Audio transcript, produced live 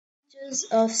Judges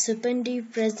of suppandi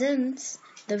presents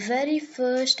the very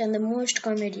first and the most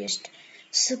comediest.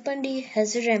 Suppandi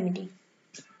has a remedy.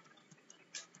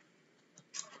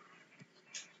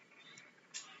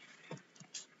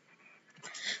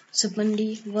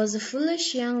 Suppandi was a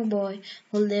foolish young boy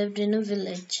who lived in a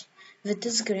village with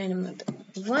his grandmother.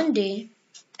 One day,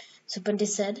 Suppandi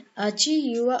said, Archie,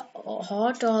 you are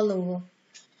hot all over.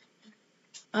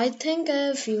 I think I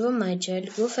have fever, my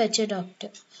child. Go fetch a doctor.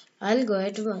 I'll go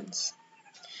at once.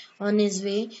 On his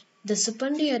way, the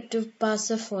Suppandi had to pass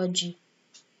a forge.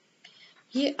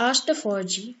 He asked the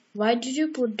forgy, Why did you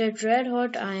put that red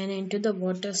hot iron into the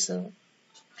water, sir?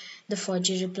 The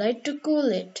forgy replied, To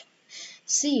cool it.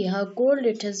 See how cold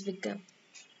it has become.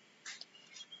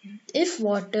 If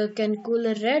water can cool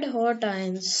a red hot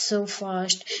iron so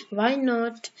fast, why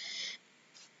not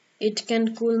it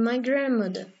can cool my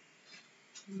grandmother?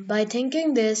 By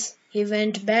thinking this, he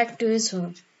went back to his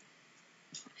home.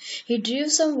 He drew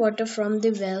some water from the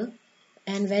well,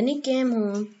 and when he came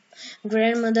home,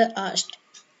 grandmother asked,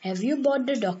 Have you bought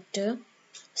the doctor?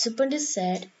 Suppandi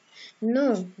said,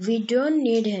 No, we don't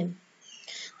need him.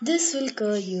 This will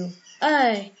cure you.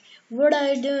 Aye, what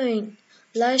are you doing?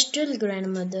 Lie still,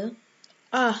 grandmother.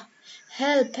 Ah,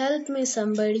 help me,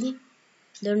 somebody.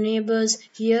 The neighbors,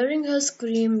 hearing her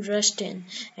scream, rushed in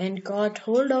and caught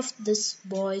hold of this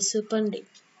boy Suppandi.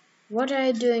 What are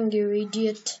you doing, you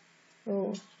idiot?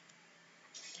 Oh,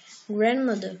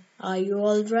 grandmother, are you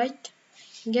all right?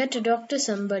 Get a doctor,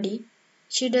 somebody.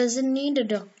 She doesn't need a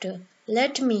doctor.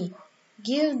 Let me.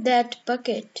 Give that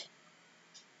bucket.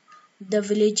 The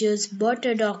villagers bought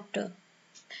a doctor,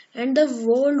 and the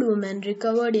old woman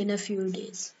recovered in a few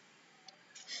days.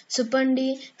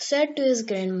 Suppandi said to his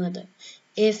grandmother,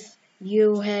 If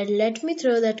you had let me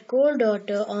throw that cold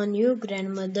water on you,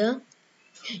 grandmother,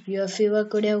 your fever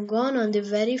could have gone on the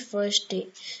very first day.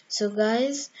 So,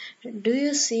 guys, do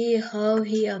you see how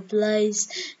he applies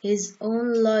his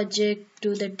own logic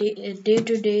to the day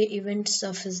to day events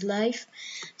of his life?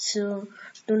 So,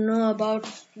 to know about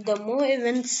the more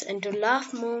events and to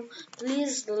laugh more,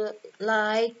 please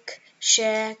like,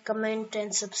 share, comment,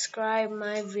 and subscribe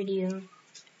my video.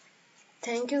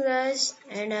 Thank you guys,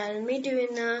 and I'll meet you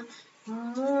in a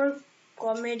more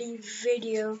comedy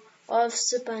video of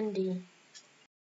Suppandi.